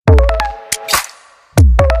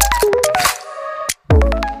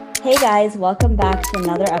Hey guys, welcome back to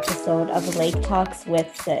another episode of Lake Talks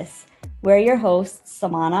with Sis. We're your hosts,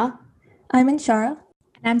 Samana. I'm Inshara.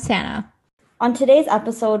 And I'm Santa. On today's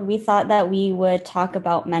episode, we thought that we would talk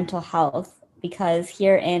about mental health because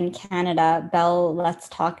here in Canada, Bell Let's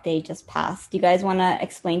Talk Day just passed. Do you guys want to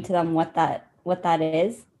explain to them what that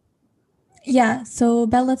is? Yeah, so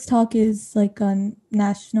Bell Let's Talk is like a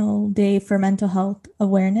national day for mental health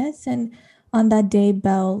awareness. And on that day,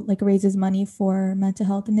 Bell like raises money for mental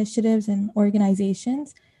health initiatives and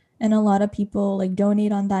organizations. And a lot of people like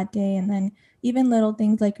donate on that day. And then even little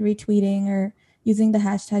things like retweeting or using the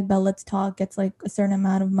hashtag Bell Let's Talk gets like a certain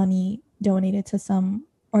amount of money donated to some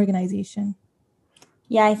organization.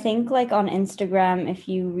 Yeah, I think like on Instagram, if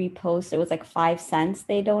you repost, it was like 5 cents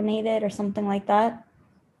they donated or something like that.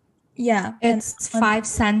 Yeah. It's 5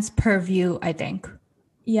 cents per view, I think.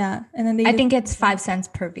 Yeah. And then I think it's 5 cents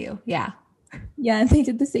per view. Yeah. Yeah, and they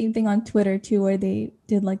did the same thing on Twitter too, where they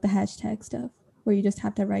did like the hashtag stuff, where you just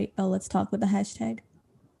have to write, oh, let's talk with the hashtag.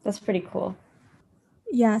 That's pretty cool.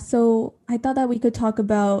 Yeah, so I thought that we could talk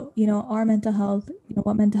about, our mental health,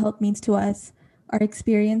 what mental health means to us, our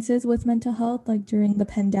experiences with mental health, like during the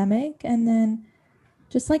pandemic, and then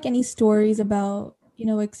just like any stories about,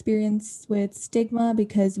 experience with stigma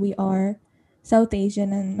because we are South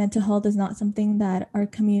Asian and mental health is not something that our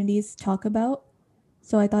communities talk about.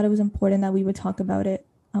 So I thought it was important that we would talk about it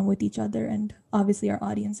with each other and obviously our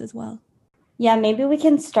audience as well. Yeah, maybe we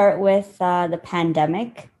can start with the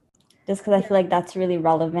pandemic, just because I feel like that's really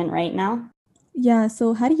relevant right now. Yeah,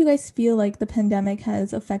 so how do you guys feel like the pandemic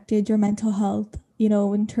has affected your mental health,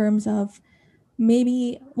 in terms of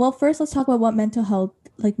well, first let's talk about what mental health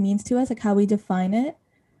like means to us, like how we define it.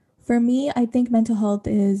 For me, I think mental health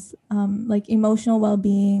is like emotional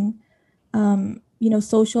well-being,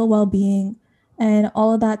 social well-being, and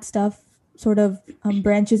all of that stuff sort of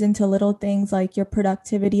branches into little things like your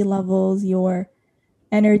productivity levels, your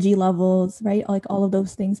energy levels, right? Like all of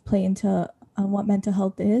those things play into what mental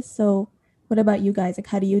health is. So, what about you guys? Like,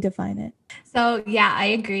 how do you define it? So, yeah, I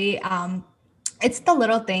agree. It's the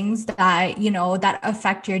little things that, that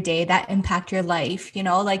affect your day, that impact your life.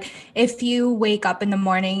 Like if you wake up in the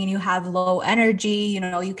morning and you have low energy,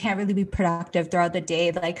 you can't really be productive throughout the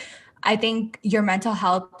day. Like, I think your mental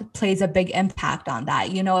health plays a big impact on that.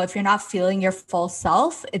 If you're not feeling your full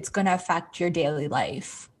self, it's going to affect your daily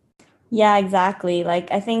life. Yeah, exactly.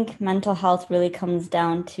 Like, I think mental health really comes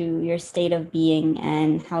down to your state of being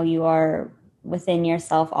and how you are within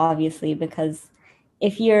yourself, obviously, because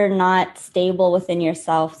if you're not stable within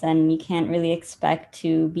yourself, then you can't really expect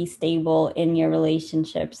to be stable in your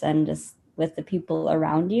relationships and just with the people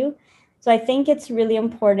around you. So I think it's really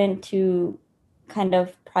important to kind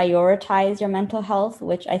of prioritize your mental health,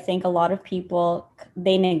 which I think a lot of people,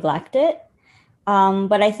 they neglect it.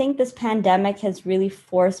 But I think this pandemic has really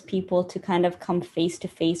forced people to kind of come face to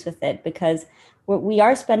face with it because we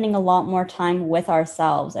are spending a lot more time with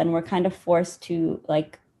ourselves and we're kind of forced to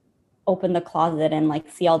like open the closet and like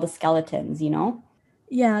see all the skeletons, you know?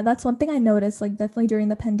 Yeah, that's one thing I noticed. Like, definitely during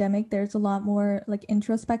the pandemic, there's a lot more like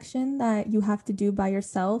introspection that you have to do by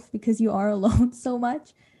yourself because you are alone so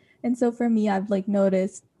much. And so for me, I've like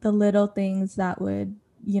noticed the little things that would,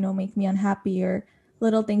 make me unhappy or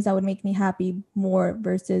little things that would make me happy more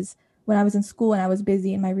versus when I was in school and I was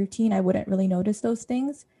busy in my routine, I wouldn't really notice those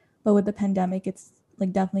things. But with the pandemic, it's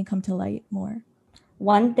like definitely come to light more.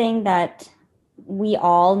 One thing that we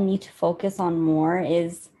all need to focus on more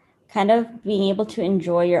is kind of being able to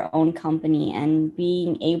enjoy your own company and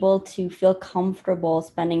being able to feel comfortable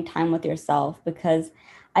spending time with yourself because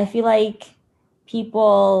I feel like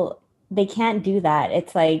people they can't do that.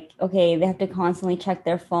 It's like, okay, they have to constantly check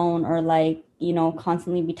their phone or like,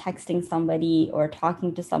 constantly be texting somebody or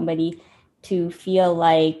talking to somebody to feel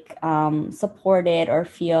like supported or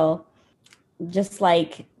feel just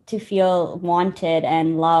like to feel wanted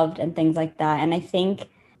and loved and things like that. And I think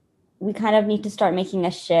we kind of need to start making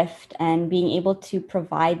a shift and being able to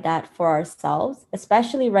provide that for ourselves,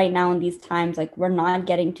 especially right now in these times. Like, we're not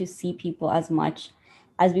getting to see people as much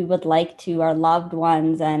as we would like to, our loved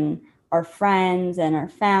ones and our friends and our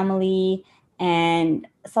family. And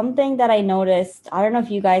something that I noticed, I don't know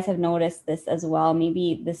if you guys have noticed this as well.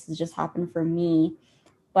 Maybe this has just happened for me,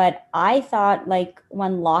 but I thought like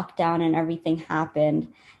when lockdown and everything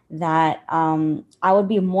happened that I would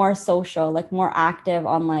be more social, like more active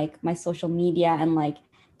on like my social media and like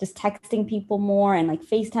just texting people more and like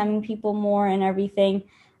FaceTiming people more and everything.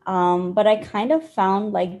 But I kind of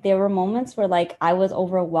found like there were moments where like I was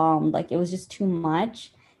overwhelmed, like it was just too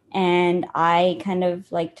much. And I kind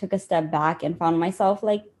of like took a step back and found myself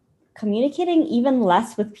like communicating even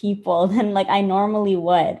less with people than like I normally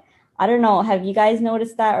would. I don't know, have you guys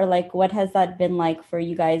noticed that, or like what has that been like for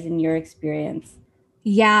you guys in your experience?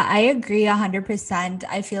 Yeah, I agree 100%.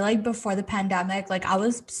 I feel like before the pandemic, like I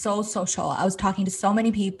was so social. I was talking to so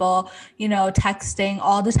many people, texting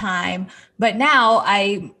all the time. But now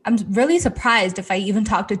I'm really surprised if I even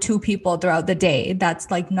talk to two people throughout the day that's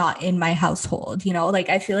like not in my household. Like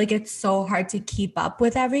I feel like it's so hard to keep up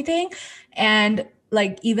with everything. And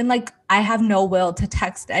like even like I have no will to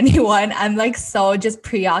text anyone. I'm like so just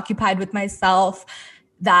preoccupied with myself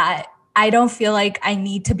that I don't feel like I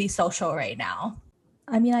need to be social right now.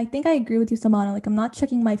 I mean, I think I agree with you, Samana. Like, I'm not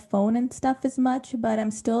checking my phone and stuff as much, but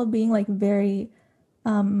I'm still being like very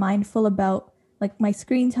mindful about like my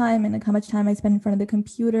screen time and like how much time I spend in front of the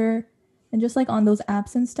computer and just like on those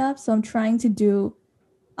apps and stuff. So I'm trying to do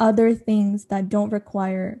other things that don't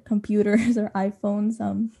require computers or iPhones.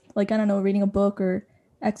 Like I don't know, reading a book or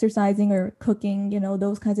exercising or cooking,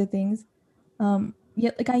 those kinds of things.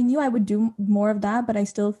 Yeah, like I knew I would do more of that, but I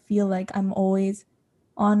still feel like I'm always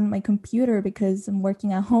on my computer because I'm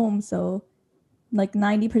working at home. So like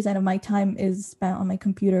 90% of my time is spent on my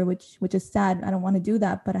computer, which is sad. I don't want to do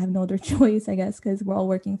that, but I have no other choice, I guess, because we're all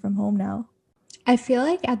working from home now. I feel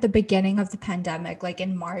like at the beginning of the pandemic, like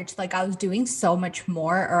in March, like I was doing so much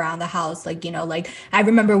more around the house. Like I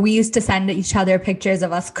remember we used to send each other pictures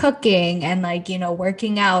of us cooking and like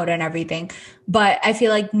working out and everything. But I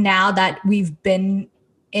feel like now that we've been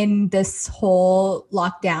in this whole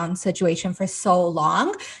lockdown situation for so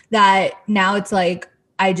long that now it's like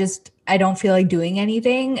I don't feel like doing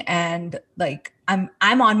anything, and like I'm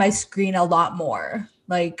on my screen a lot more,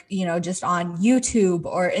 like just on YouTube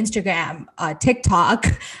or Instagram, TikTok.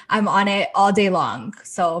 I'm on it all day long,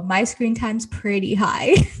 so my screen time's pretty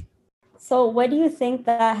high. So, what do you think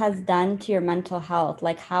that has done to your mental health?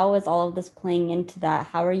 Like, how is all of this playing into that?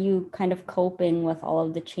 How are you kind of coping with all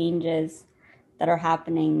of the changes that are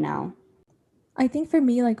happening now? I think for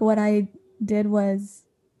me, like what I did was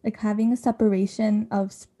like having a separation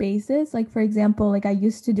of spaces. Like for example, like I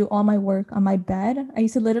used to do all my work on my bed. I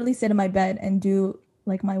used to literally sit in my bed and do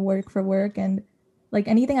like my work for work, and like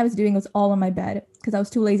anything I was doing was all on my bed because I was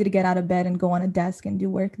too lazy to get out of bed and go on a desk and do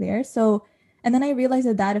work there. So and then I realized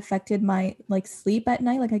that that affected my like sleep at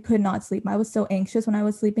night. Like I could not sleep. I was so anxious when I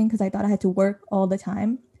was sleeping because I thought I had to work all the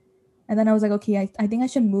time. And then I was like, okay, I think I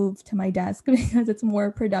should move to my desk because it's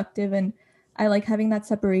more productive and I like having that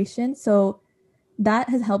separation. So that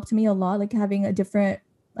has helped me a lot, like having a different,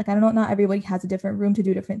 like, I don't know, not everybody has a different room to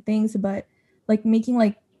do different things, but like making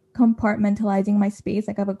like compartmentalizing my space.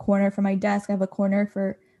 Like I have a corner for my desk, I have a corner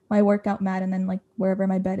for my workout mat, and then like wherever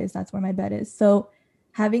my bed is, that's where my bed is. So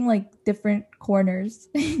having like different corners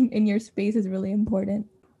in your space is really important.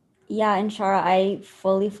 Yeah, and Shara, I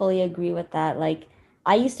fully agree with that. Like,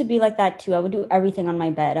 I used to be like that too. I would do everything on my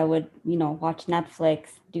bed. I would, watch Netflix,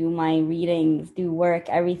 do my readings, do work,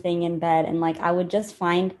 everything in bed. And like, I would just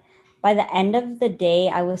find by the end of the day,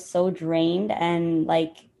 I was so drained and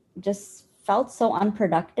like just felt so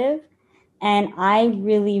unproductive. And I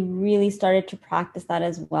really started to practice that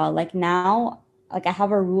as well. Like now, like I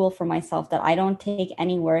have a rule for myself that I don't take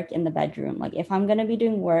any work in the bedroom. Like if I'm going to be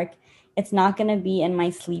doing work, it's not going to be in my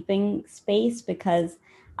sleeping space because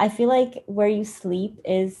I feel like where you sleep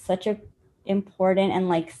is such a important and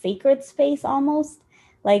like sacred space almost.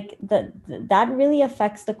 Like that really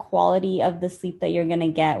affects the quality of the sleep that you're going to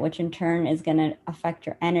get, which in turn is going to affect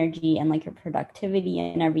your energy and like your productivity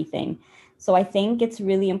and everything. So I think it's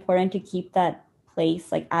really important to keep that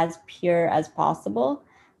place like as pure as possible.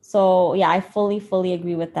 So yeah, I fully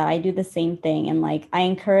agree with that. I do the same thing. And like I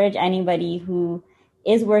encourage anybody who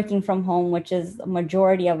is working from home, which is a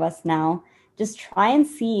majority of us now, just try and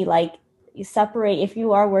see like you separate if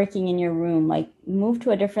you are working in your room, like move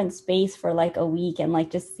to a different space for like a week and like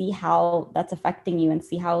just see how that's affecting you and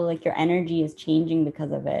see how like your energy is changing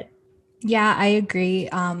because of it. Yeah, I agree.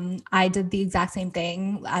 I did the exact same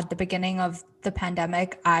thing at the beginning of the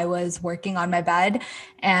pandemic. I was working on my bed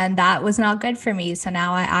and that was not good for me. So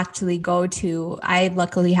now I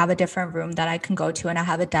luckily have a different room that I can go to and I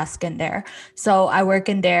have a desk in there. So I work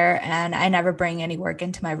in there and I never bring any work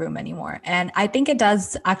into my room anymore. And I think it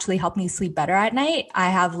does actually help me sleep better at night.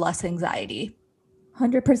 I have less anxiety.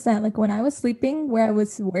 100%. Like when I was sleeping where I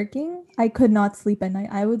was working, I could not sleep at night.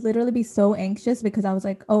 I would literally be so anxious because I was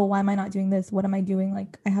like, oh, why am I not doing this? What am I doing?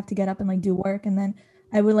 Like I have to get up and like do work. And then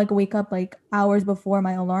I would like wake up like hours before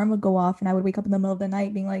my alarm would go off and I would wake up in the middle of the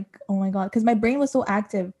night being like, oh my God. Because my brain was so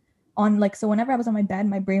active on like, so whenever I was on my bed,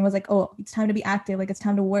 my brain was like, oh, it's time to be active. Like it's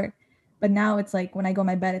time to work. But now it's like when I go to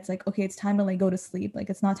my bed, it's like, okay, it's time to like go to sleep. Like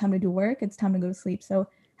it's not time to do work. It's time to go to sleep. So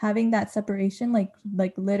having that separation like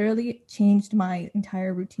literally changed my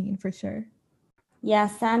entire routine for sure. Yeah,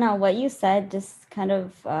 Sana, what you said just kind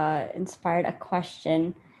of inspired a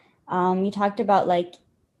question. You talked about like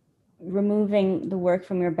removing the work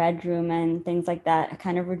from your bedroom and things like that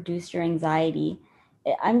kind of reduce your anxiety.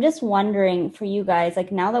 I'm just wondering for you guys,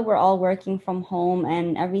 like now that we're all working from home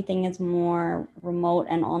and everything is more remote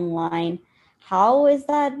and online, how is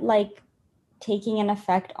that like taking an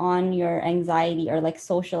effect on your anxiety or like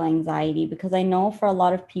social anxiety? Because I know for a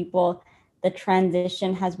lot of people, the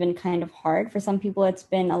transition has been kind of hard. For some people, it's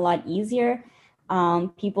been a lot easier.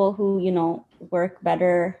 People who, work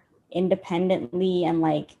better independently and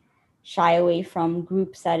like shy away from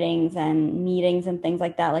group settings and meetings and things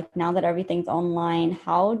like that. Like now that everything's online,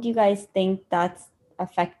 how do you guys think that's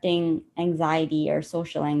affecting anxiety or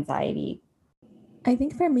social anxiety? I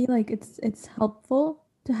think for me, like it's helpful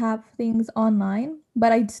to have things online,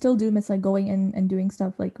 but I still do miss like going in and doing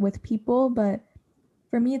stuff like with people. But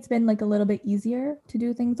for me, it's been like a little bit easier to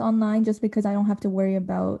do things online just because I don't have to worry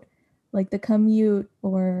about like the commute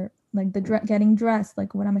or like the getting dressed,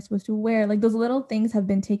 like what am I supposed to wear? Like those little things have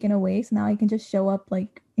been taken away. So now I can just show up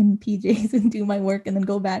like in PJs and do my work and then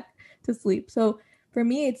go back to sleep. So for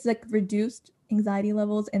me, it's like reduced anxiety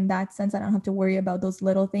levels in that sense. I don't have to worry about those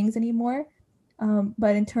little things anymore.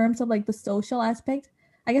 But in terms of like the social aspect,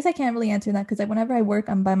 I guess I can't really answer that because like whenever I work,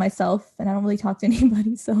 I'm by myself and I don't really talk to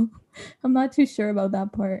anybody. So I'm not too sure about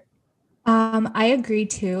that part. I agree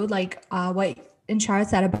too. Like what Inshara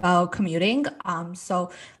said about commuting.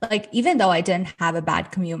 So like even though I didn't have a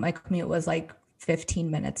bad commute, my commute was like 15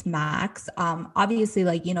 minutes max. Obviously,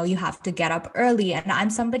 like, you have to get up early. And I'm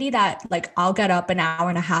somebody that like I'll get up an hour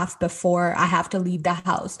and a half before I have to leave the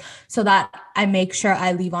house so that I make sure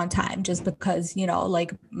I leave on time just because,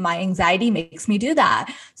 like my anxiety makes me do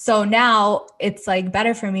that. So now it's like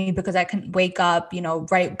better for me because I can wake up,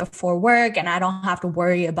 right before work and I don't have to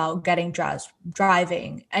worry about getting dressed,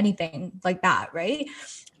 driving, anything like that. Right.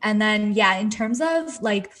 And then, yeah, in terms of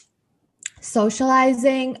like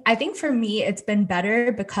socializing, I think for me, it's been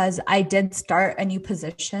better because I did start a new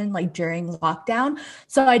position like during lockdown.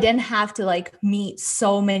 So I didn't have to like meet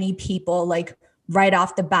so many people like right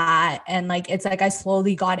off the bat. And like, it's like I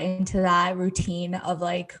slowly got into that routine of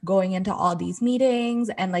like going into all these meetings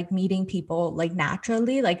and like meeting people like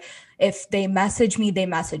naturally. Like, if they message me, they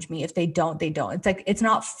message me. If they don't, they don't. It's like, it's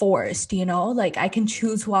not forced, like I can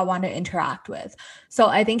choose who I want to interact with. So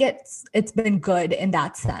I think it's been good in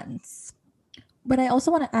that sense. But I also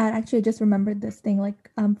want to add, actually, I just remembered this thing. Like,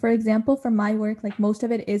 for example, for my work, like most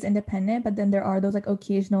of it is independent, but then there are those like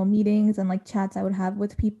occasional meetings and like chats I would have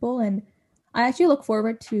with people. And I actually look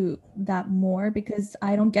forward to that more because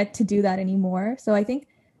I don't get to do that anymore. So I think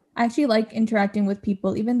I actually like interacting with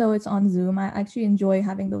people, even though it's on Zoom. I actually enjoy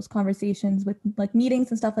having those conversations with like meetings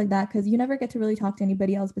and stuff like that because you never get to really talk to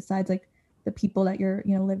anybody else besides like the people that you're,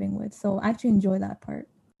 living with. So I actually enjoy that part.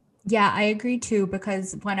 Yeah, I agree too,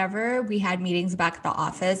 because whenever we had meetings back at the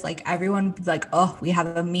office, like everyone would be like, oh, we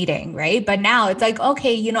have a meeting, right? But now it's like,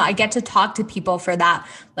 okay, I get to talk to people for that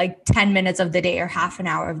like 10 minutes of the day or half an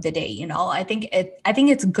hour of the day, I think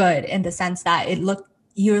it's good in the sense that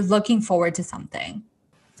you're looking forward to something.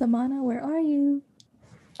 Samana, where are you?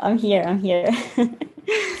 I'm here. I'm here.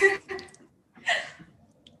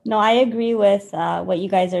 No, I agree with what you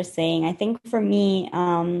guys are saying. I think for me,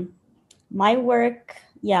 my work,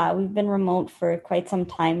 yeah, we've been remote for quite some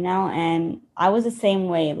time now, and I was the same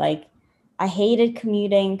way. Like, I hated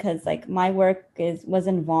commuting because like my work was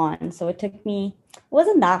in Vaughan, so it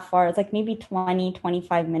wasn't that far. It's like maybe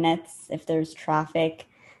 20-25 minutes if there's traffic.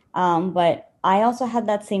 But I also had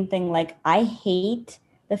that same thing. Like, I hate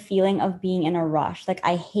the feeling of being in a rush. Like,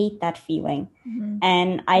 I hate that feeling. Mm-hmm.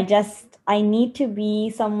 And I need to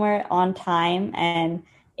be somewhere on time. And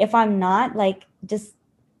if I'm not, like, just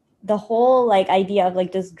the whole like idea of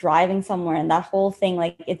like just driving somewhere and that whole thing,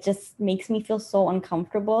 like it just makes me feel so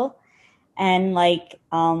uncomfortable. And like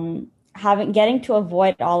having getting to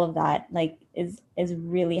avoid all of that like is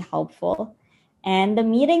really helpful. And the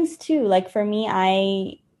meetings too, like for me,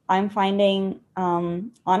 I'm finding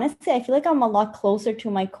honestly I feel like I'm a lot closer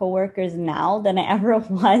to my coworkers now than I ever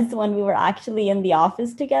was when we were actually in the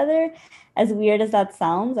office together, as weird as that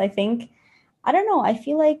sounds. I think, I don't know, I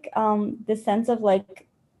feel like this sense of like,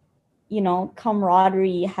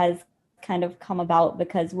 camaraderie has kind of come about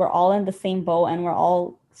because we're all in the same boat and we're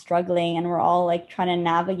all struggling and we're all like trying to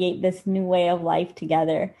navigate this new way of life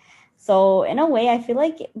together. So in a way, I feel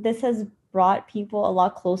like this has brought people a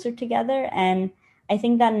lot closer together. And I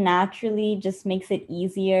think that naturally just makes it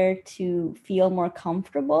easier to feel more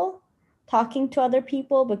comfortable talking to other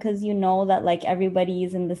people because you know that like everybody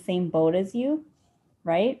is in the same boat as you,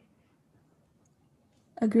 right?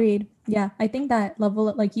 Agreed. Yeah, I think that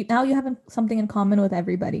level, like you now you have something in common with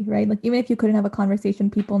everybody, right? Like even if you couldn't have a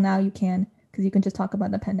conversation, people now you can because you can just talk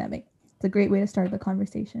about the pandemic. It's a great way to start the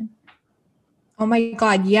conversation. Oh my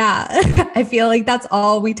God, yeah. I feel like that's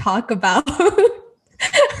all we talk about.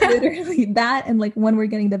 Literally that, and like when we're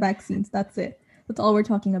getting the vaccines, that's it. That's all we're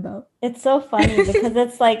talking about. It's so funny because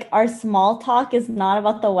it's like our small talk is not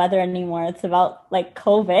about the weather anymore. It's about like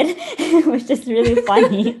COVID, which is really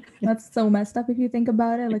funny. That's so messed up if you think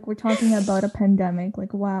about it. Like we're talking about a pandemic.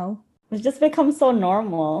 Like wow. It's just become so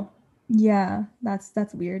normal. Yeah, that's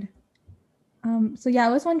weird. So yeah, I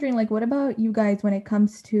was wondering like what about you guys when it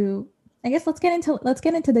comes to I guess let's get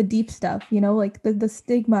into the deep stuff, like the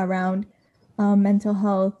stigma around mental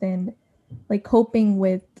health and like coping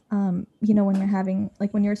with when you're having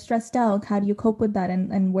like when you're stressed out, how do you cope with that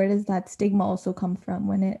and where does that stigma also come from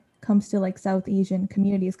when it comes to like South Asian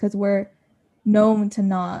communities because we're known to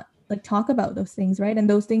not like talk about those things, right? And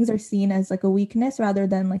those things are seen as like a weakness rather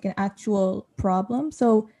than like an actual problem.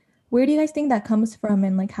 So where do you guys think that comes from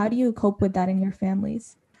and like how do you cope with that in your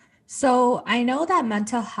families? So I know that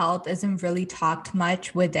mental health isn't really talked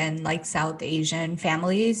much within like South Asian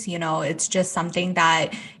families. It's just something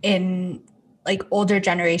that in like older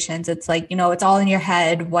generations, it's like, it's all in your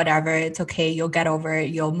head, whatever, it's okay, you'll get over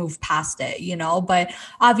it, you'll move past it, but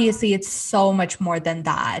obviously it's so much more than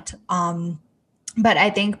that. But I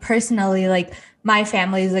think personally, like my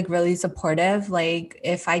family is like really supportive. Like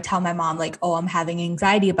if I tell my mom like, oh, I'm having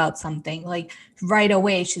anxiety about something, like right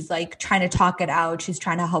away she's like trying to talk it out, she's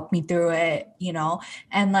trying to help me through it.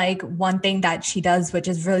 And like one thing that she does, which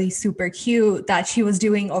is really super cute, that she was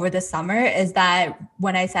doing over the summer is that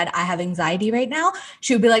when I said I have anxiety right now,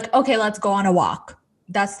 she would be like, okay, let's go on a walk.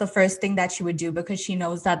 That's the first thing that she would do because she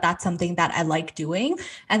knows that that's something that I like doing.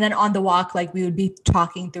 And then on the walk, like we would be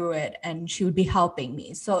talking through it and she would be helping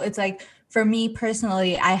me. So it's like, for me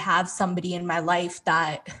personally, I have somebody in my life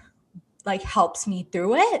that like helps me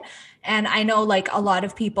through it. And I know like a lot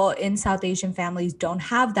of people in South Asian families don't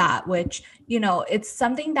have that, which, it's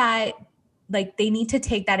something that like they need to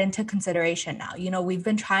take that into consideration now. We've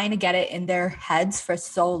been trying to get it in their heads for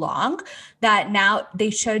so long that now they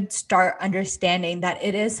should start understanding that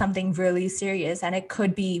it is something really serious and it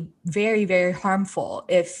could be very, very harmful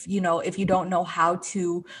if you don't know how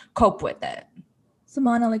to cope with it.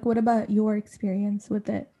 Samana, like what about your experience with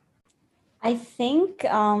it? I think,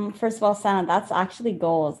 first of all, Sana, that's actually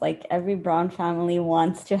goals. Like every Brown family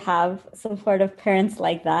wants to have supportive parents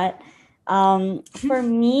like that. For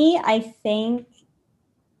me, I think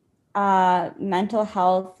mental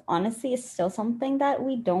health, honestly, is still something that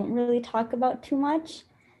we don't really talk about too much.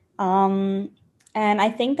 Um, and I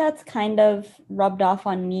think that's kind of rubbed off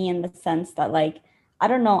on me in the sense that, like, I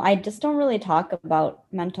don't know, I just don't really talk about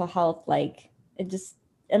mental health. Like, it just,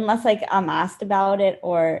 unless like I'm asked about it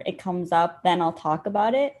or it comes up, then I'll talk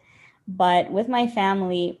about it. But with my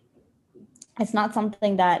family, it's not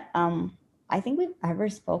something that I think we've ever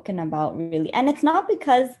spoken about really. And it's not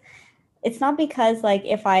because like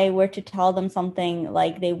if I were to tell them something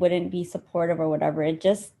like they wouldn't be supportive or whatever. It's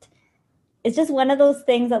just one of those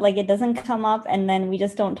things that like it doesn't come up and then we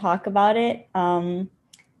just don't talk about it.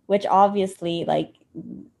 Which obviously like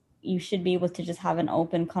you should be able to just have an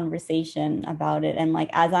open conversation about it. And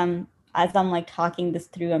like as I'm like talking this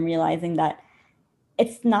through, I'm realizing that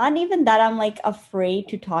it's not even that I'm like afraid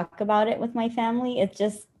to talk about it with my family. It's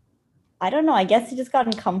just I don't know. I guess you just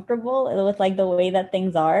gotten comfortable with like the way that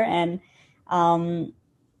things are, and um,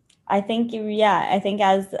 I think yeah, I think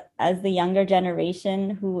as the younger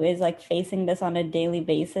generation who is like facing this on a daily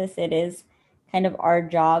basis, it is kind of our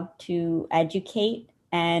job to educate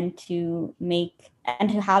and to make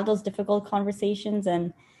and to have those difficult conversations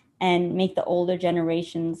and make the older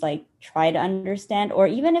generations like try to understand or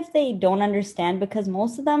even if they don't understand because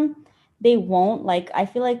most of them they won't like I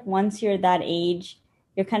feel like once you're that age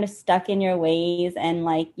you're kind of stuck in your ways and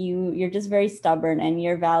like you're just very stubborn and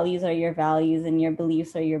your values are your values and your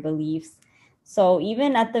beliefs are your beliefs. So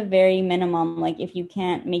even at the very minimum, like if you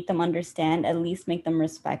can't make them understand, at least make them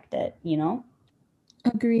respect it.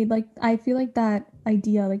 Agreed. Like I feel like that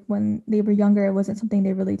idea, like when they were younger, it wasn't something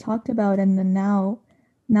they really talked about, and then now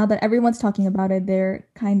that everyone's talking about it, they're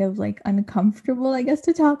kind of like uncomfortable, I guess,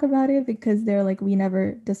 to talk about it because they're like, we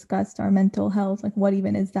never discussed our mental health. Like, what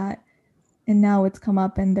even is that? And now it's come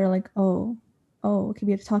up, and they're like, oh, okay,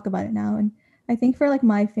 we have to talk about it now. And I think for like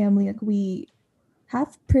my family, like we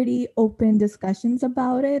have pretty open discussions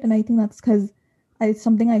about it, and I think that's because it's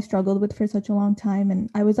something I struggled with for such a long time, and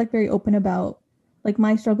I was like very open about like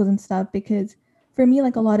my struggles and stuff because for me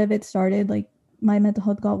like a lot of it started like my mental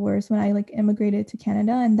health got worse when I like immigrated to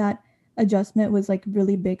Canada, and that adjustment was like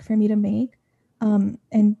really big for me to make.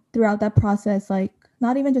 And throughout that process, like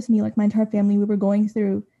not even just me, like my entire family, we were going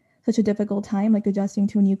through such a difficult time, like adjusting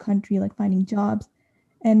to a new country, like finding jobs.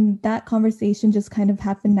 And that conversation just kind of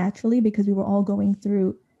happened naturally because we were all going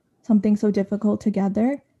through something so difficult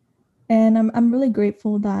together. And I'm really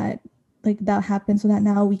grateful that like that happened so that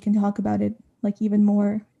now we can talk about it like even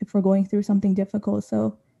more if we're going through something difficult.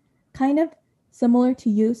 So kind of similar to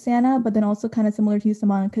you, Santa, but then also kind of similar to you,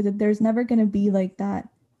 Samana, because there's never going to be like that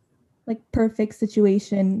like perfect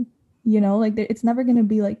situation, like it's never going to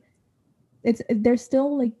be like it's there's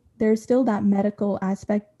still that medical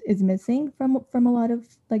aspect is missing from a lot of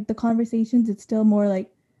like the conversations. It's still more like,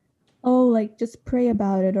 oh, like just pray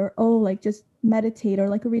about it, or oh, like just meditate, or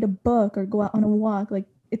like read a book or go out on a walk. Like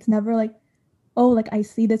it's never like, oh, like I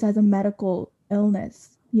see this as a medical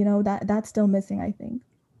illness, that's still missing, I think.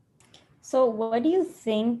 So, what do you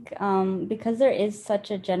think? Because there is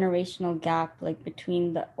such a generational gap, like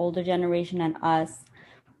between the older generation and us,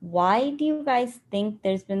 why do you guys think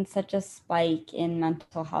there's been such a spike in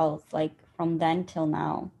mental health, like from then till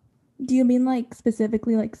now? Do you mean like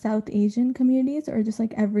specifically like South Asian communities or just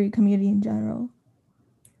like every community in general?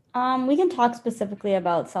 We can talk specifically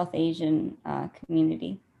about South Asian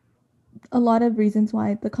community. A lot of reasons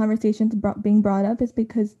why the conversation's being brought up is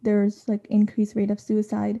because there's like increased rate of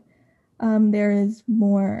suicide. There is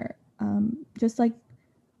more just like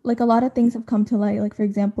a lot of things have come to light. Like for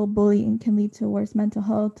example, bullying can lead to worse mental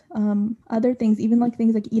health. Other things, even like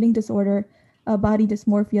things like eating disorder, body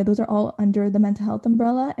dysmorphia, those are all under the mental health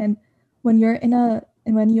umbrella. And when you're in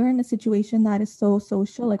a situation that is so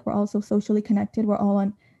social, like we're all so socially connected, we're all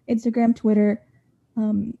on Instagram, Twitter,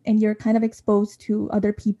 and you're kind of exposed to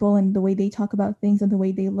other people and the way they talk about things and the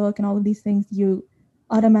way they look and all of these things, you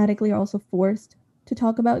automatically are also forced to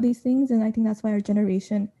talk about these things. And I think that's why our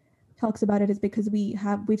generation talks about it, is because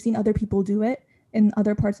we've seen other people do it in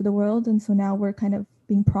other parts of the world, and so now we're kind of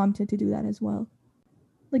being prompted to do that as well.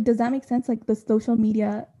 Like, does that make sense? Like the social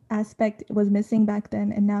media aspect was missing back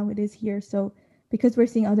then and now it is here. So because we're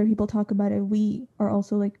seeing other people talk about it, we are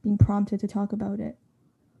also like being prompted to talk about it.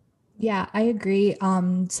 Yeah, I agree.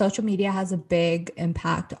 Social media has a big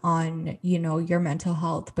impact on, your mental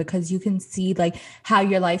health because you can see like how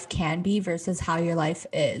your life can be versus how your life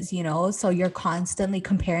is. So you're constantly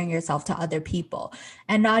comparing yourself to other people.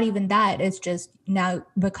 And not even that, it's just now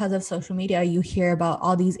because of social media, you hear about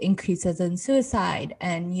all these increases in suicide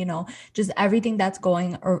and, just everything that's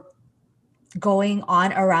going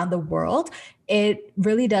on around the world. It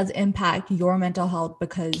really does impact your mental health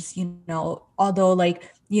because, although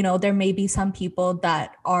like, there may be some people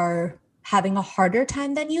that are having a harder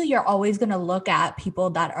time than you're always going to look at people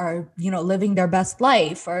that are, living their best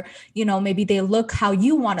life, or, maybe they look how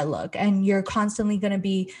you want to look, and you're constantly going to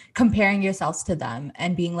be comparing yourselves to them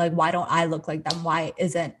and being like, why don't I look like them? Why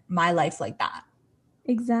isn't my life like that?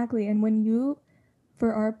 Exactly. And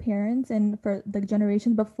for our parents and for the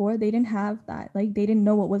generation before, they didn't have that. Like they didn't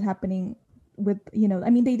know what was happening with, I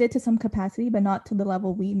mean, they did to some capacity, but not to the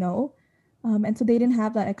level we know. And so they didn't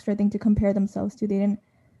have that extra thing to compare themselves to. They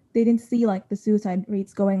didn't see like the suicide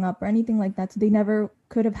rates going up or anything like that. So they never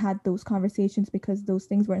could have had those conversations because those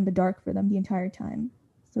things were in the dark for them the entire time.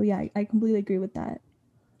 So yeah, I completely agree with that.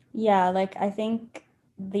 Yeah, like I think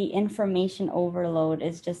the information overload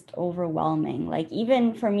is just overwhelming. Like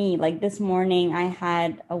even for me, like this morning I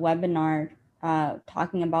had a webinar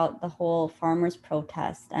talking about the whole farmers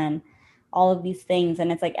protest and all of these things. And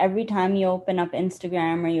it's like every time you open up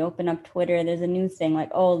Instagram or you open up Twitter, there's a new thing like,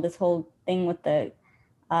 oh, this whole thing with the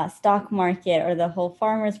stock market or the whole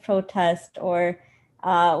farmers protest or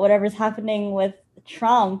whatever's happening with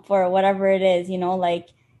Trump or whatever it is, like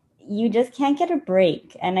you just can't get a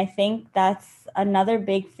break. And I think that's another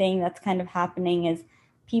big thing that's kind of happening is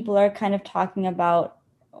people are kind of talking about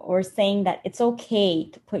or saying that it's okay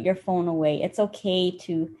to put your phone away. It's okay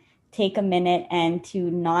to take a minute and to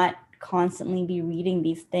not constantly be reading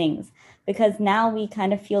these things because now we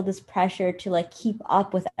kind of feel this pressure to like keep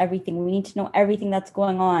up with everything. We need to know everything that's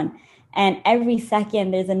going on. And every second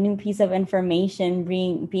there's a new piece of information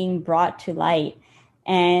being brought to light.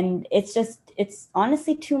 And it's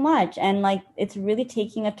honestly too much. And like it's really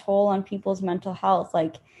taking a toll on people's mental health.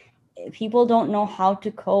 Like people don't know how to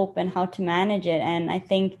cope and how to manage it. And I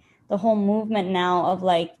think the whole movement now of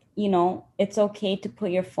like, it's okay to put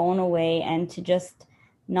your phone away and to just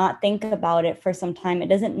not think about it for some time. It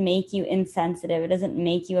doesn't make you insensitive. It doesn't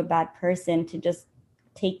make you a bad person to just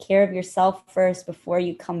take care of yourself first before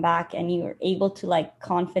you come back and you're able to like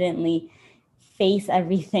confidently face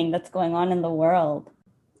everything that's going on in the world.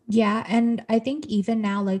 Yeah, and I think even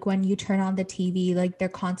now, like when you turn on the TV, like they're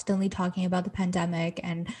constantly talking about the pandemic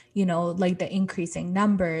and, like the increasing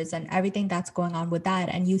numbers and everything that's going on with that.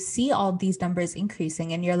 And you see all these numbers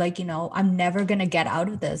increasing, and you're like, I'm never going to get out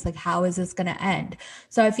of this. Like, how is this going to end?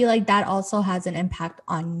 So I feel like that also has an impact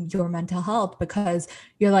on your mental health, because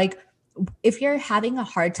you're like, if you're having a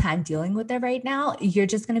hard time dealing with it right now, you're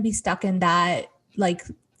just going to be stuck in that like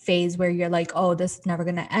phase where you're like, oh, this is never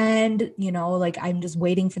going to end, like I'm just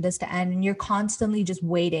waiting for this to end, and you're constantly just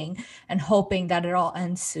waiting and hoping that it all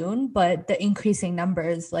ends soon. But the increasing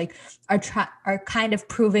numbers like are kind of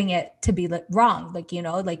proving it to be like wrong, like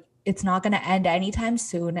like it's not going to end anytime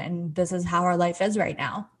soon, and this is how our life is right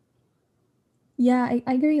now. Yeah,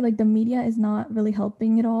 I agree. Like the media is not really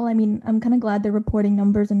helping at all. I mean, I'm kind of glad they're reporting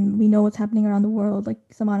numbers and we know what's happening around the world. Like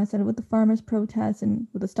Samana said, with the farmers' protests and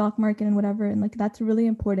with the stock market and whatever. And like that's really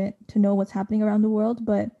important to know what's happening around the world.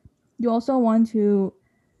 But you also want to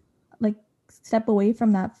like step away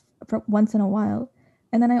from that for once in a while.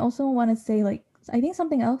 And then I also want to say, like, I think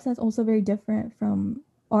something else that's also very different from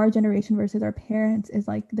our generation versus our parents is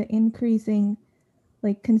like the increasing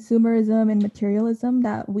like consumerism and materialism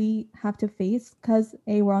that we have to face because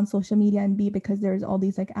A, we're on social media, and B, because there's all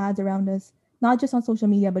these like ads around us, not just on social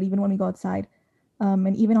media, but even when we go outside,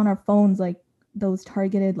 and even on our phones, like those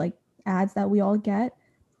targeted like ads that we all get.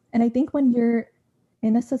 And I think when you're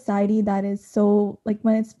in a society that is so like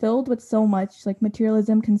when it's filled with so much like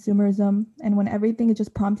materialism, consumerism, and when everything is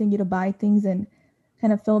just prompting you to buy things and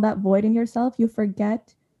kind of fill that void in yourself, you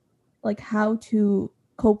forget like how to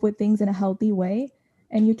cope with things in a healthy way,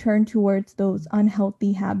 and you turn towards those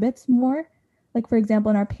unhealthy habits more. Like for example,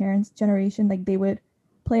 in our parents generation, like they would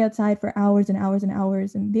play outside for hours and hours and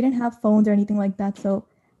hours, and they didn't have phones or anything like that, so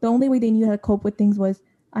the only way they knew how to cope with things was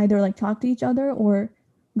either like talk to each other or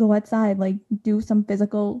go outside, like do some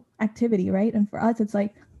physical activity, right? And for us it's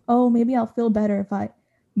like, oh, maybe I'll feel better if I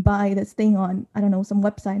buy this thing on, I don't know, some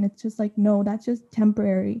website. And it's just like, no, that's just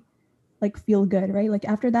temporary like feel good, right? Like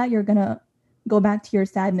after that, you're gonna go back to your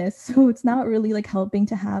sadness. So it's not really like helping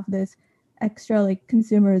to have this extra like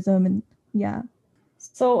consumerism and yeah.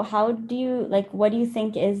 So how do you like what do you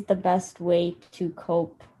think is the best way to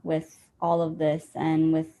cope with all of this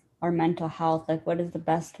and with our mental health? Like what is the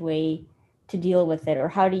best way to deal with it, or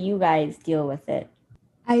how do you guys deal with it?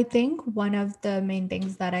 I think one of the main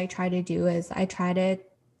things that I try to do is I try to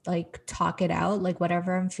like talk it out, like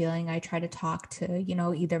whatever I'm feeling, I try to talk to,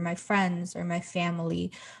 either my friends or my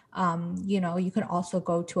family. You can also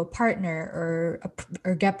go to a partner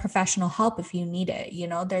or get professional help if you need it.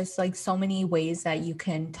 There's like so many ways that you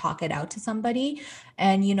can talk it out to somebody.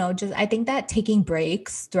 And, just I think that taking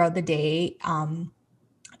breaks throughout the day,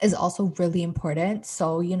 is also really important.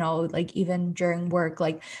 So, like even during work,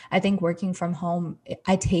 like I think working from home,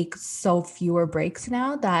 I take so fewer breaks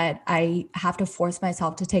now that I have to force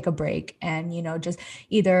myself to take a break and, just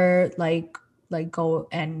either like go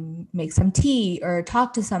and make some tea or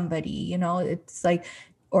talk to somebody, it's like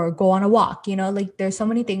or go on a walk, like there's so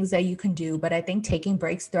many things that you can do, but I think taking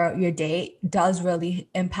breaks throughout your day does really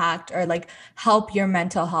impact or like help your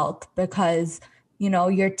mental health because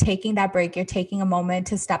you're taking that break, you're taking a moment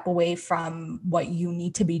to step away from what you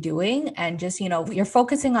need to be doing and just you're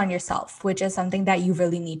focusing on yourself, which is something that you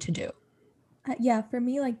really need to do. Yeah, for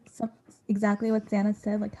me, like exactly what Santa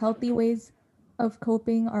said, like healthy ways of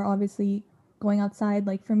coping are obviously going outside.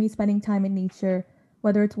 Like for me, spending time in nature,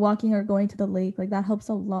 whether it's walking or going to the lake, like that helps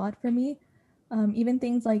a lot for me. Even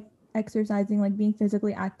things like exercising, like being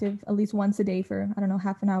physically active at least once a day for, I don't know,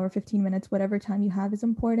 half an hour, 15 minutes, whatever time you have is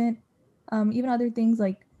important. Even other things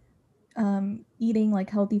like eating like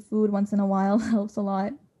healthy food once in a while helps a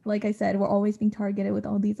lot. Like I said, we're always being targeted with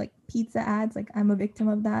all these like pizza ads. Like I'm a victim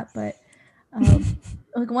of that, but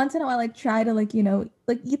like once in a while I try to like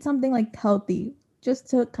like eat something like healthy just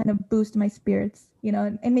to kind of boost my spirits,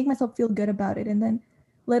 and make myself feel good about it. And then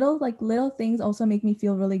little things also make me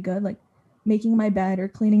feel really good, like making my bed or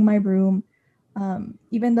cleaning my room.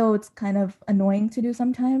 Even though it's kind of annoying to do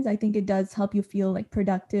sometimes, I think it does help you feel like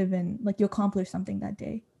productive and like you accomplish something that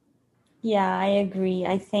day. Yeah, I agree.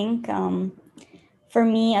 I think for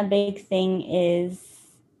me, a big thing is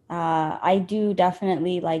I do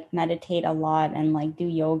definitely like meditate a lot and like do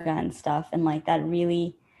yoga and stuff. And like that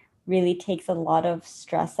really, really takes a lot of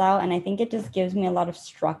stress out. And I think it just gives me a lot of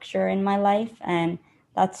structure in my life. And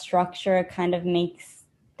that structure kind of makes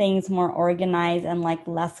things more organized and like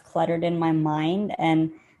less cluttered in my mind.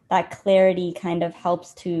 And that clarity kind of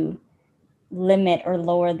helps to limit or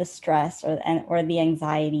lower the stress or the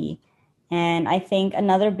anxiety. And I think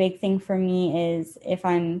another big thing for me is if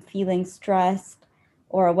I'm feeling stressed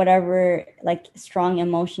or whatever like strong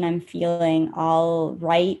emotion I'm feeling, I'll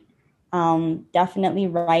write. Definitely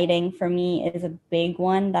writing for me is a big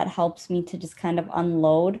one that helps me to just kind of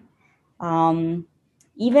unload. Um,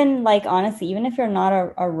 Even like honestly, even if you're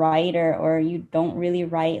not a writer or you don't really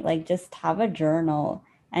write, like just have a journal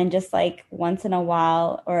and just like once in a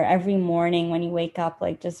while or every morning when you wake up,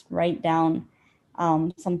 like just write down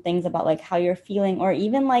some things about like how you're feeling, or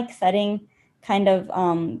even like setting kind of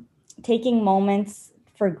taking moments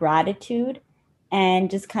for gratitude,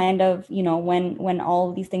 and just kind of, you know, when all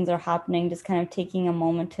of these things are happening, just kind of taking a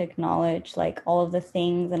moment to acknowledge like all of the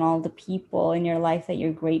things and all the people in your life that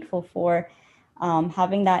you're grateful for.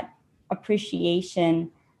 Having that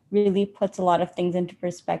appreciation really puts a lot of things into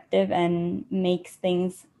perspective and makes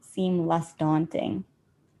things seem less daunting.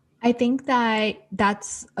 I think that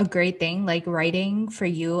that's a great thing. Like writing for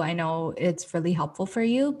you, I know it's really helpful for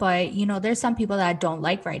you, but you know, there's some people that don't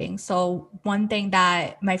like writing. So, one thing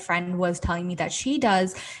that my friend was telling me that she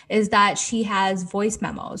does is that she has voice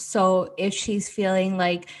memos. So, if she's feeling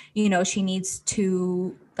like, you know, she needs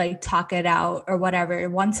to like talk it out or whatever,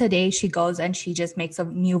 once a day she goes and she just makes a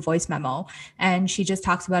new voice memo and she just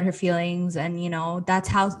talks about her feelings. And, you know,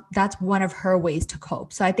 that's one of her ways to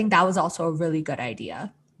cope. So, I think that was also a really good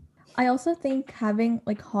idea. I also think having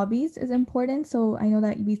like hobbies is important. So I know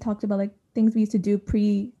that we talked about like things we used to do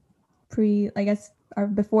pre I guess or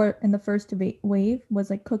before in the first wave was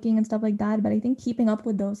like cooking and stuff like that. But I think keeping up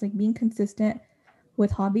with those, like being consistent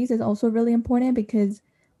with hobbies is also really important because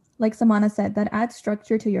like Samana said, that adds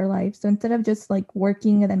structure to your life. So instead of just like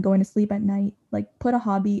working and then going to sleep at night, like put a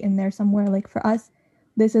hobby in there somewhere. Like for us,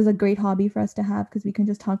 this is a great hobby for us to have because we can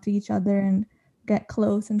just talk to each other and get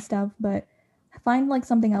close and stuff. But find like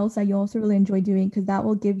something else that you also really enjoy doing because that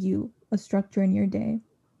will give you a structure in your day.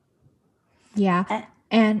 Yeah.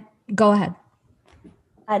 And go ahead.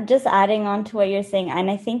 Just adding on to what you're saying, and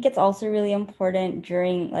I think it's also really important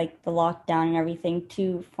during like the lockdown and everything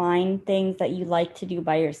to find things that you like to do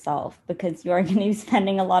by yourself, because you are going to be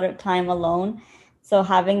spending a lot of time alone. So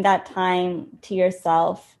having that time to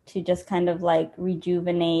yourself to just kind of like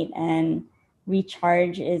rejuvenate and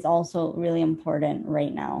recharge is also really important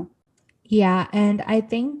right now. Yeah, and I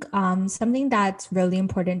think something that's really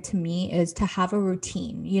important to me is to have a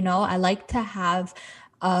routine. You know, I like to have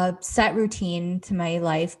a set routine to my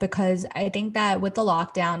life because I think that with the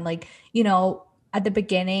lockdown, like, you know, at the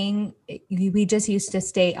beginning, we just used to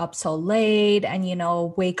stay up so late and, you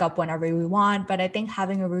know, wake up whenever we want. But I think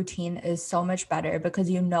having a routine is so much better because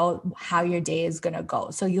you know how your day is going to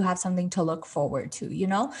go. So you have something to look forward to, you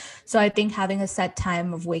know? So I think having a set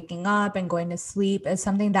time of waking up and going to sleep is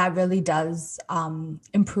something that really does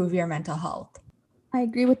improve your mental health. I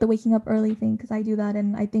agree with the waking up early thing because I do that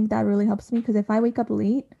and I think that really helps me because if I wake up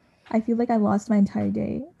late, I feel like I lost my entire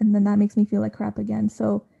day and then that makes me feel like crap again.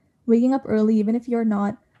 So waking up early, even if you're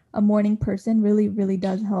not a morning person, really, really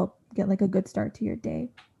does help get like a good start to your day.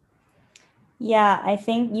 Yeah, I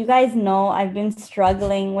think you guys know I've been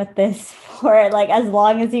struggling with this for like as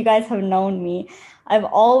long as you guys have known me. I've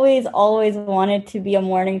always wanted to be a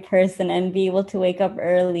morning person and be able to wake up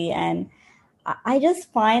early. And I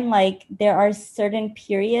just find like there are certain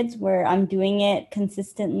periods where I'm doing it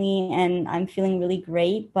consistently and I'm feeling really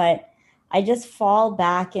great, but I just fall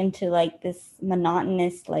back into like this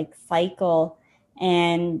monotonous like cycle.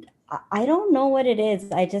 And I don't know what it is.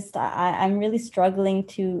 I'm really struggling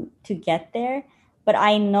to get there, but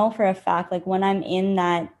I know for a fact like when I'm in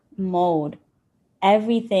that mode,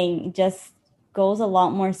 everything just goes a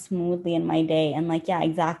lot more smoothly in my day. And like, yeah,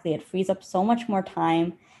 exactly, it frees up so much more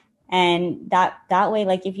time. And that way,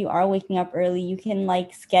 like if you are waking up early, you can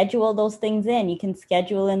like schedule those things in. You can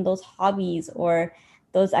schedule in those hobbies or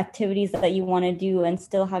those activities that you want to do and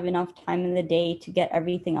still have enough time in the day to get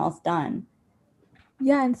everything else done.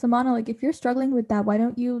 Yeah, and Samana, like if you're struggling with that, why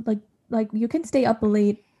don't you like you can stay up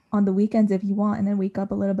late on the weekends if you want and then wake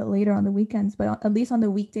up a little bit later on the weekends, but at least on the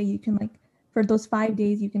weekday you can like for those 5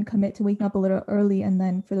 days you can commit to waking up a little early and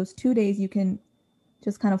then for those 2 days you can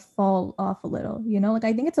just kind of fall off a little, you know? Like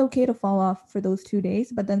I think it's okay to fall off for those 2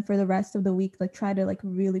 days, but then for the rest of the week, like try to like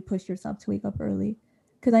really push yourself to wake up early.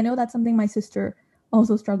 Because I know that's something my sister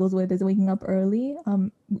also struggles with is waking up early.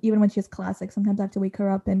 Even when she has class, like sometimes I have to wake her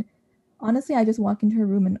up and honestly I just walk into her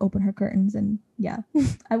room and open her curtains and yeah,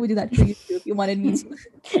 I would do that for you too if you wanted me to.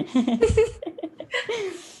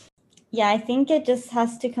 Yeah, I think it just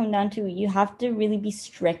has to come down to you have to really be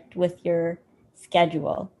strict with your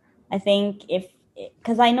schedule. I think if,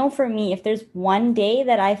 because I know for me, if there's one day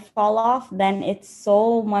that I fall off, then it's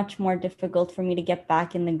so much more difficult for me to get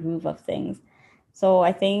back in the groove of things. So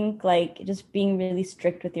I think like just being really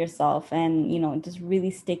strict with yourself and, just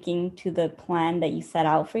really sticking to the plan that you set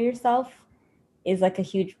out for yourself is like a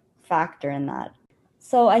huge factor in that.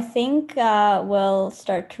 So I think we'll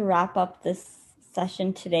start to wrap up this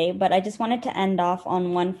session today, but I just wanted to end off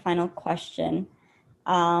on one final question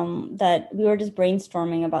that we were just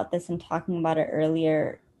brainstorming about this and talking about it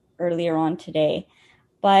earlier on today.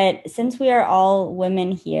 But since we are all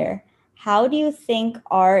women here, how do you think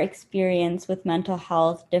our experience with mental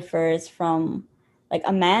health differs from like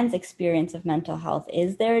a man's experience of mental health?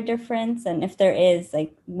 Is there a difference? And if there is,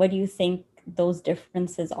 like, what do you think those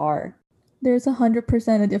differences are? There's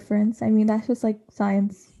 100% a difference. I mean, that's just like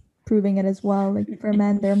science proving it as well. Like for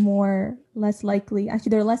men, less likely,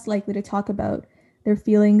 actually, they're less likely to talk about their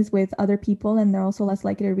feelings with other people, and they're also less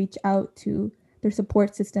likely to reach out to their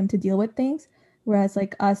support system to deal with things. Whereas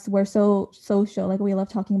like us, we're so social, like we love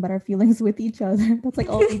talking about our feelings with each other. That's like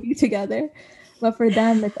all we do together. But for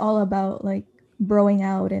them, it's all about like broing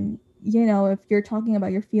out, and if you're talking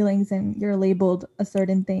about your feelings and you're labeled a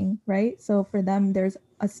certain thing, right? So for them, there's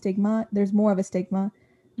more of a stigma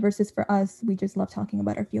versus for us, we just love talking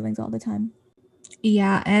about our feelings all the time.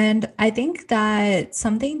 Yeah, and I think that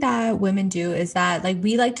something that women do is that like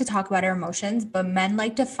we like to talk about our emotions, but men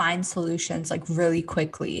like to find solutions like really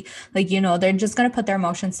quickly. Like, they're just going to put their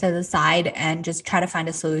emotions to the side and just try to find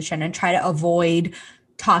a solution and try to avoid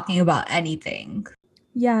talking about anything.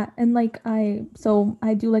 Yeah, and like I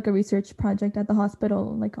do like a research project at the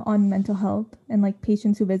hospital like on mental health and like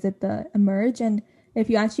patients who visit the Emerge. And if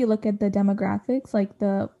you actually look at the demographics, like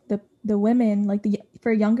the women, like the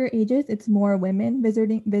for younger ages, it's more women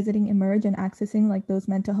visiting Emerge and accessing like those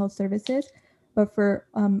mental health services. But for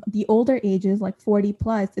the older ages, like 40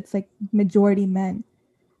 plus, it's like majority men.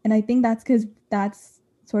 And I think that's because that's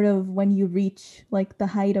sort of when you reach like the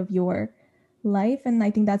height of your life. And I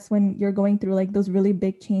think that's when you're going through like those really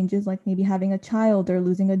big changes, like maybe having a child or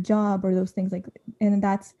losing a job or those things like, and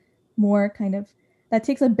that's more kind of, that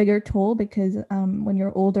takes a bigger toll because when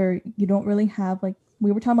you're older, you don't really have like,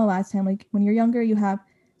 we were talking about last time, like when you're younger, you have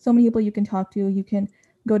so many people you can talk to, you can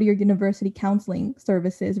go to your university counseling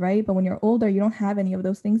services, right? But when you're older, you don't have any of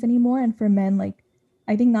those things anymore. And for men, like,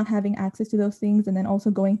 I think not having access to those things and then also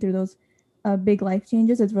going through those big life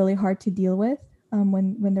changes is really hard to deal with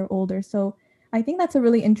when they're older. So I think that's a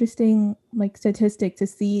really interesting like statistic to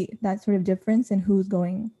see that sort of difference in who's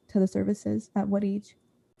going to the services at what age.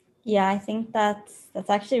 Yeah, I think that's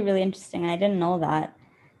actually really interesting. I didn't know that.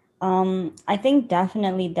 I think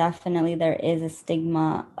definitely there is a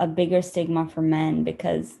stigma, a bigger stigma for men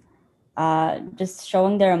because just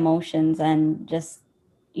showing their emotions and just,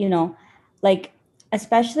 you know, like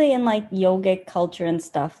especially in like yogic culture and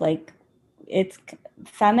stuff, like it's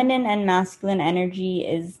feminine and masculine energy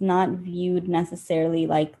is not viewed necessarily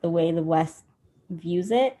like the way the West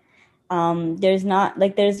views it. There's not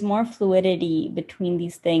like there's more fluidity between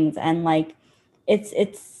these things, and like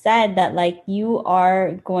it's said that like you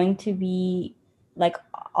are going to be like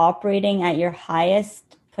operating at your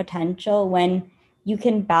highest potential when you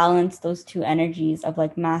can balance those two energies of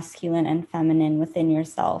like masculine and feminine within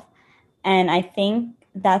yourself. And I think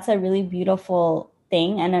that's a really beautiful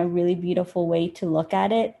thing and a really beautiful way to look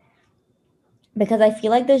at it, because I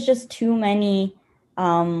feel like there's just too many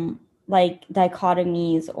like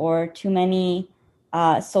dichotomies or too many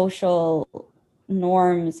social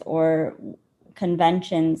norms or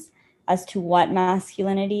conventions as to what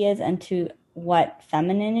masculinity is and to what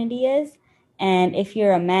femininity is. And if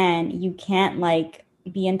you're a man, you can't like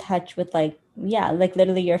be in touch with like, yeah, like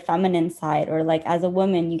literally your feminine side, or like as a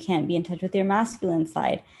woman, you can't be in touch with your masculine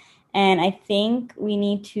side. And I think we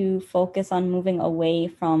need to focus on moving away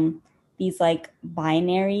from these like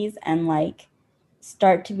binaries and like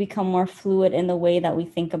start to become more fluid in the way that we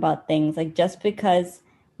think about things. Like just because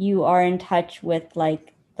you are in touch with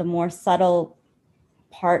like the more subtle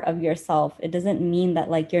part of yourself, it doesn't mean that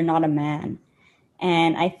like you're not a man.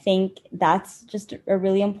 And I think that's just a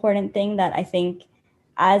really important thing that I think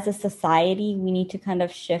as a society, we need to kind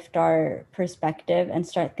of shift our perspective and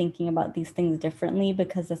start thinking about these things differently,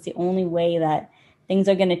 because that's the only way that things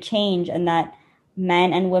are going to change, and that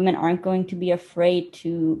men and women aren't going to be afraid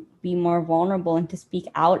to be more vulnerable and to speak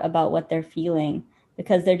out about what they're feeling,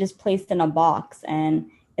 because they're just placed in a box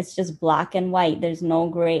and it's just black and white. There's no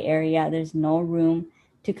gray area, there's no room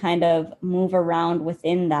to kind of move around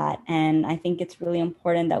within that. And I think it's really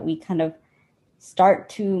important that we kind of start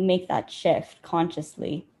to make that shift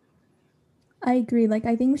consciously. I agree. Like,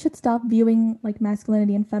 I think we should stop viewing like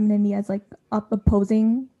masculinity and femininity as like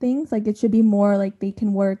opposing things. Like, it should be more like they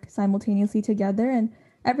can work simultaneously together. And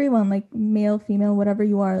everyone, like male, female, whatever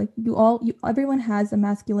you are, like everyone has a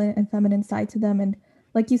masculine and feminine side to them. And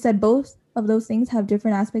like you said, both of those things have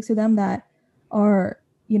different aspects to them that are,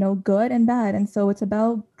 good and bad. And so it's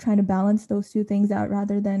about trying to balance those two things out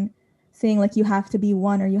rather than saying like you have to be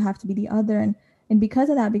one or you have to be the other. And because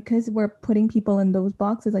of that, because we're putting people in those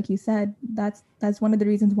boxes, like you said, that's one of the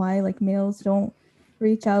reasons why like males don't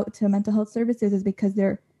reach out to mental health services, is because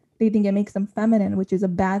they think it makes them feminine, which is a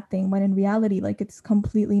bad thing, when in reality, like, it's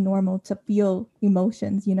completely normal to feel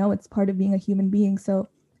emotions, it's part of being a human being. So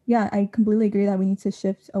yeah, I completely agree that we need to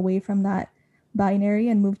shift away from that binary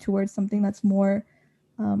and move towards something that's more,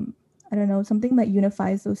 I don't know, something that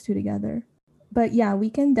unifies those two together. But yeah, we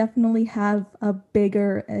can definitely have a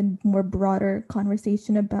bigger and more broader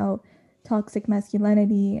conversation about toxic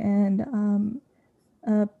masculinity and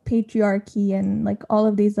patriarchy and like all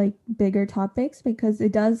of these like bigger topics, because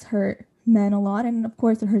it does hurt men a lot, and of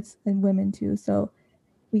course it hurts women too. So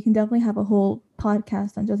we can definitely have a whole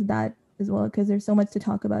podcast on just that as well, because there's so much to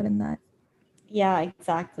talk about in that. Yeah,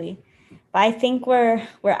 exactly. But I think we're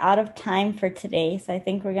out of time for today, so I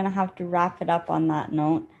think we're gonna have to wrap it up on that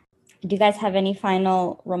note. Do you guys have any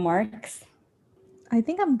final remarks? I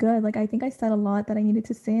think I'm good. Like, I think I said a lot that I needed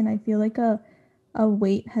to say, and I feel like a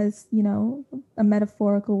weight has, a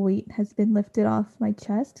metaphorical weight has been lifted off my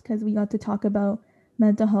chest, because we got to talk about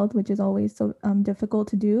mental health, which is always so difficult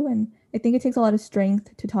to do. And I think it takes a lot of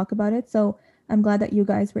strength to talk about it. So I'm glad that you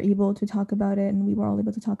guys were able to talk about it and we were all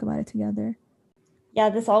able to talk about it together. Yeah,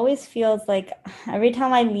 this always feels like every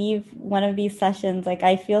time I leave one of these sessions, like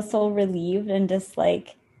I feel so relieved and just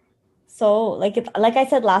like so like like I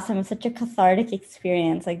said last time, it's such a cathartic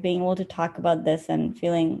experience, like being able to talk about this and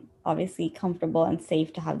feeling obviously comfortable and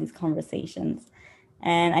safe to have these conversations.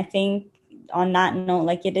 And I think on that note,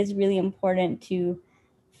 like it is really important to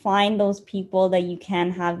find those people that you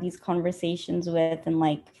can have these conversations with, and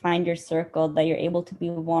like find your circle that you're able to be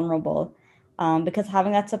vulnerable, because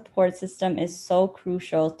having that support system is so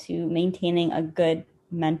crucial to maintaining a good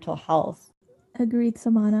mental health. Agreed,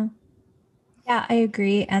 Samana. Yeah, I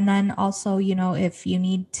agree. And then also, if you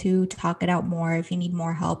need to talk it out more, if you need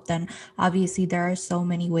more help, then obviously there are so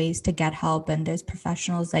many ways to get help. And there's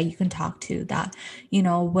professionals that you can talk to that,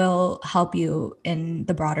 will help you in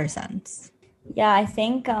the broader sense. Yeah, I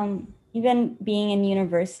think even being in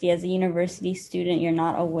university, as a university student, you're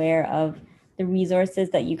not aware of the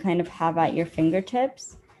resources that you kind of have at your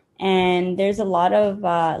fingertips. And there's a lot of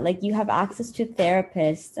like you have access to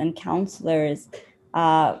therapists and counselors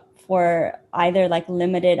for either like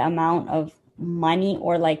limited amount of money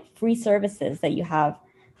or like free services that you have.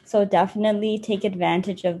 So definitely take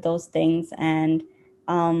advantage of those things. And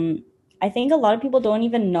I think a lot of people don't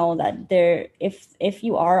even know that if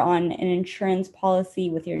you are on an insurance policy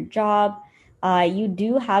with your job, you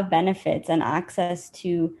do have benefits and access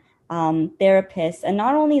to therapists. And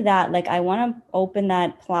not only that, like I want to open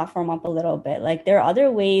that platform up a little bit. Like there are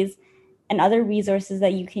other ways and other resources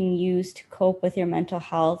that you can use to cope with your mental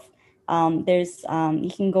health. There's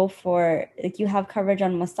you can go for, like, you have coverage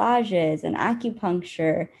on massages and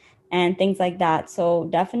acupuncture and things like that. So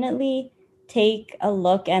definitely take a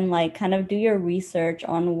look and like kind of do your research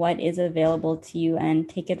on what is available to you and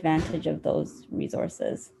take advantage of those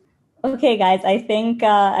resources. Okay, guys, I think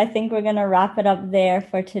we're gonna wrap it up there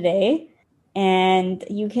for today. And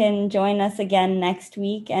you can join us again next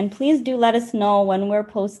week. And please do let us know when we're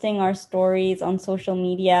posting our stories on social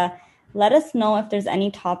media. Let us know if there's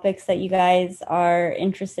any topics that you guys are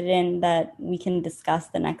interested in that we can discuss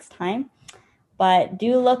the next time. But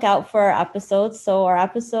do look out for our episodes. So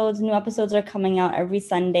new episodes are coming out every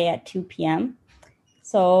Sunday at 2 p.m.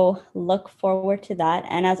 So look forward to that.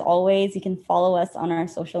 And as always, you can follow us on our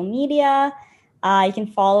social media. You can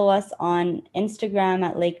follow us on Instagram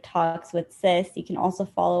at Lake Talks with Sis. You can also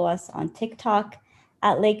follow us on TikTok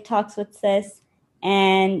at Lake Talks with Sis.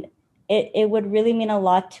 And it would really mean a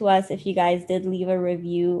lot to us if you guys did leave a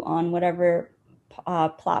review on whatever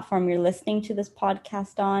platform you're listening to this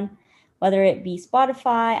podcast on, whether it be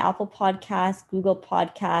Spotify, Apple Podcasts, Google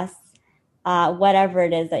Podcasts, whatever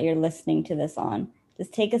it is that you're listening to this on.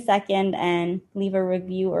 Just take a second and leave a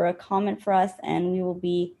review or a comment for us, and we will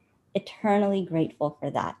be eternally grateful for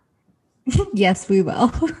that. Yes, we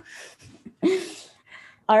will.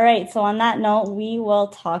 All right. So on that note, we will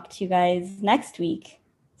talk to you guys next week.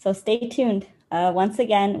 So stay tuned. Once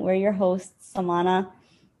again, we're your hosts, Samana.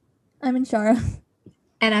 I'm Inshara.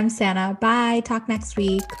 And I'm Sana. Bye. Talk next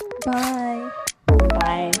week. Bye.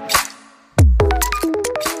 Bye.